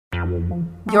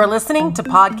You're listening to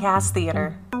Podcast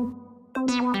Theater.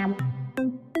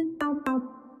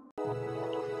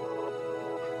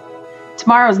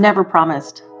 Tomorrow's never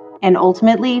promised. And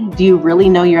ultimately, do you really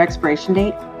know your expiration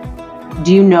date?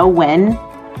 Do you know when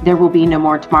there will be no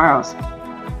more tomorrows?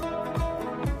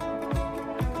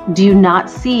 Do you not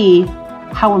see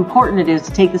how important it is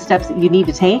to take the steps that you need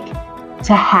to take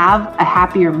to have a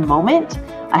happier moment,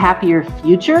 a happier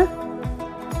future,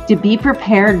 to be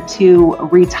prepared to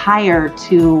retire,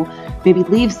 to maybe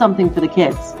leave something for the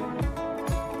kids?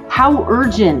 How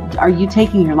urgent are you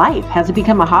taking your life? Has it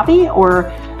become a hobby,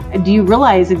 or do you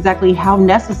realize exactly how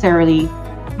necessary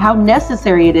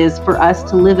it is for us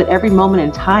to live at every moment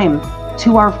in time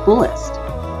to our fullest?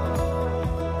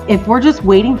 If we're just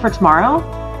waiting for tomorrow,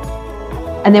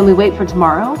 and then we wait for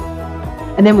tomorrow,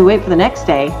 and then we wait for the next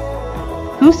day,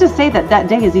 who's to say that that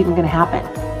day is even going to happen?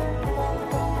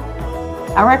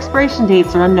 Our expiration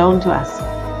dates are unknown to us.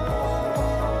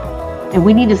 And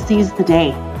we need to seize the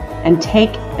day and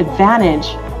take advantage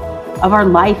of our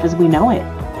life as we know it.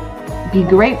 Be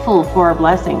grateful for our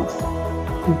blessings.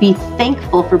 Be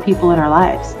thankful for people in our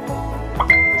lives.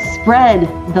 Spread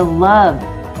the love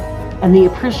and the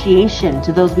appreciation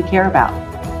to those we care about.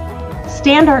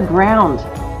 Stand our ground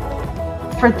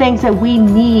for things that we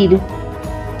need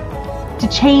to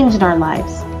change in our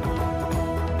lives.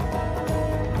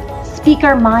 Speak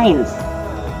our minds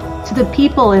to the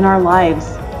people in our lives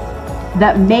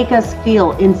that make us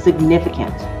feel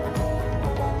insignificant.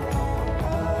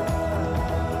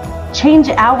 Change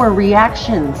our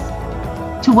reactions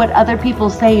to what other people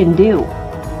say and do.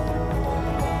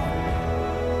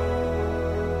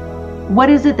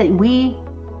 What is it that we,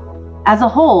 as a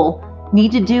whole,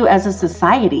 need to do as a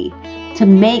society to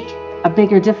make a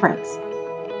bigger difference?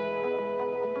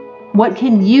 What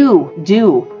can you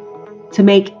do to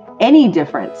make any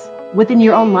difference within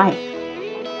your own life?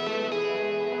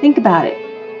 Think about it.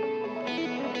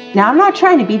 Now, I'm not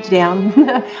trying to beat you down.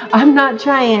 I'm not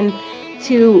trying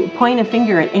to point a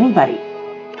finger at anybody.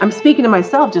 I'm speaking to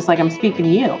myself just like I'm speaking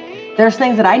to you. There's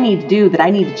things that I need to do, that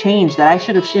I need to change, that I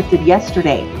should have shifted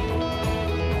yesterday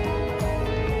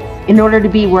in order to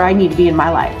be where I need to be in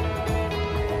my life.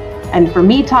 And for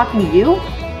me, talking to you,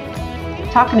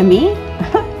 talking to me,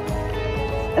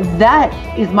 that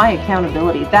is my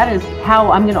accountability. That is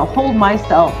how I'm going to hold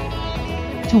myself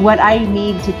to what I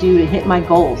need to do to hit my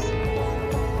goals.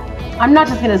 I'm not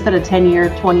just going to set a 10-year,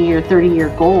 20-year, 30-year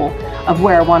goal of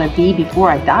where I want to be before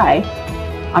I die.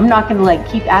 I'm not going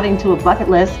to keep adding to a bucket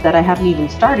list that I haven't even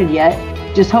started yet,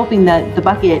 just hoping that the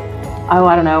bucket,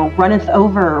 runneth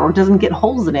over or doesn't get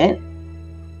holes in it.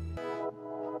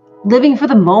 Living for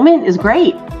the moment is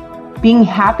great. Being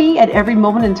happy at every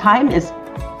moment in time is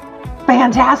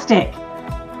fantastic.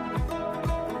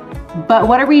 But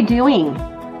what are we doing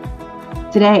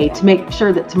today to make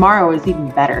sure that tomorrow is even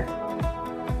better?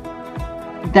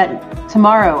 That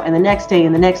tomorrow and the next day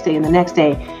and the next day and the next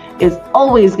day is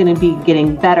always going to be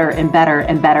getting better and better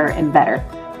and better and better.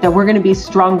 That we're going to be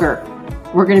stronger.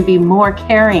 We're going to be more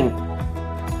caring.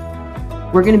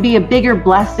 We're going to be a bigger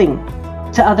blessing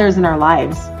to others in our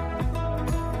lives.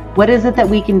 What is it that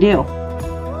we can do?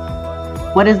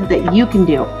 What is it that you can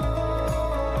do?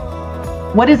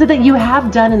 What is it that you have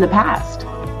done in the past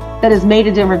that has made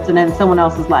a difference in someone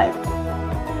else's life?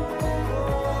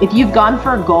 If you've gone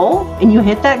for a goal and you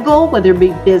hit that goal, whether it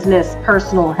be business,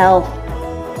 personal, health,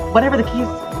 whatever the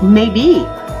case may be,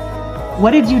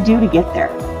 what did you do to get there?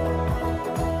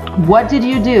 What did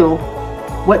you do?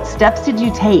 What steps did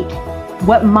you take?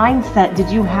 What mindset did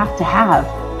you have to have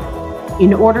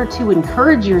in order to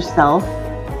encourage yourself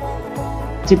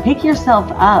to pick yourself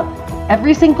up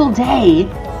every single day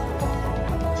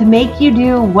to make you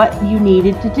do what you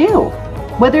needed to do,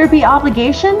 whether it be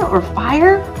obligation or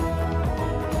fire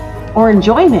or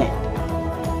enjoyment?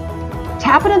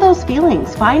 Tap into those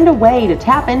feelings. Find a way to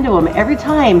tap into them every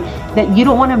time that you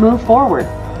don't want to move forward.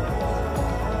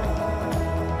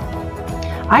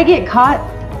 I get caught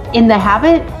in the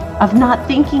habit of not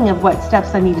thinking of what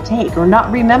steps I need to take, or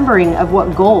not remembering of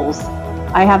what goals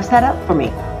I have set up for me.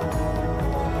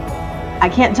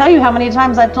 I can't tell you how many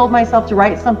times I've told myself to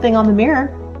write something on the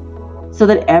mirror so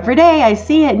that every day I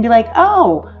see it and be like,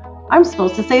 oh, I'm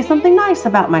supposed to say something nice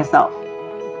about myself.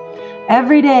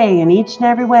 Every day, in each and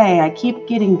every way, I keep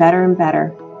getting better and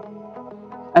better.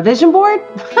 A vision board?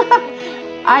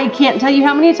 I can't tell you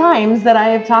how many times that I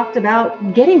have talked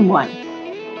about getting one,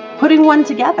 putting one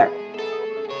together.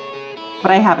 But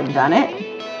I haven't done it.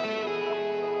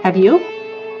 Have you?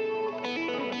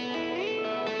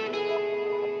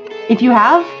 If you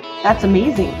have, that's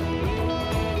amazing.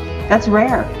 That's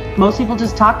rare. Most people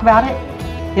just talk about it.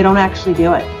 They don't actually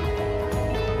do it.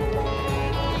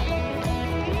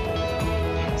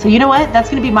 So you know what?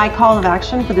 That's going to be my call of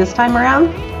action for this time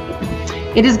around.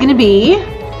 It is going to be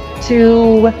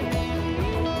to,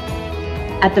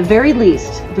 at the very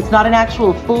least, if it's not an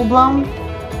actual full-blown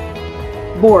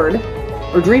board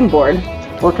or dream board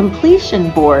or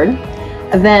completion board,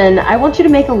 then I want you to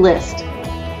make a list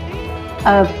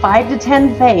of 5 to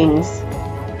 10 things,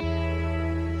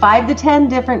 5 to 10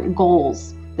 different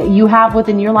goals that you have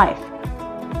within your life.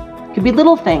 Could be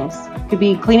little things. Could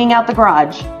be cleaning out the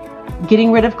garage,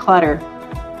 getting rid of clutter.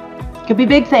 Could be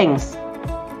big things.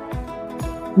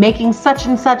 Making such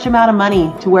and such amount of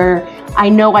money to where I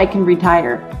know I can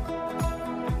retire.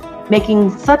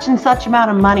 Making such and such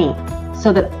amount of money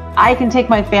so that I can take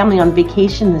my family on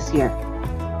vacation this year.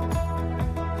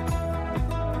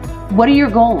 What are your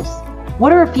goals?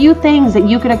 What are a few things that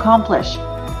you can accomplish?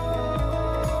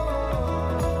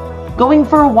 Going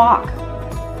for a walk.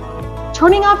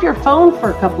 Turning off your phone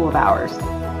for a couple of hours.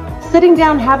 Sitting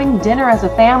down having dinner as a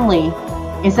family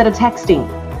instead of texting.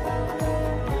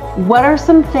 What are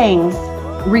some things,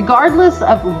 regardless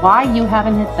of why you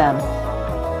haven't hit them,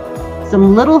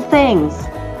 some little things,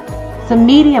 some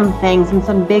medium things, and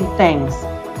some big things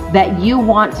that you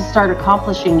want to start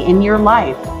accomplishing in your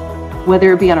life,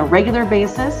 whether it be on a regular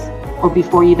basis or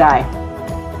before you die?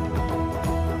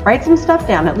 Write some stuff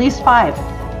down, at least 5.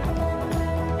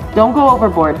 Don't go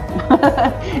overboard.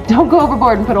 Don't go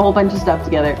overboard and put a whole bunch of stuff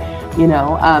together. You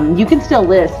know, you can still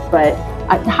list, but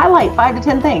highlight 5 to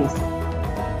 10 things,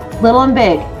 little and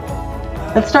big.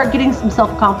 Let's start getting some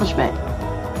self-accomplishment,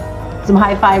 some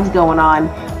high fives going on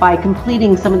by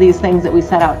completing some of these things that we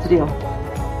set out to do.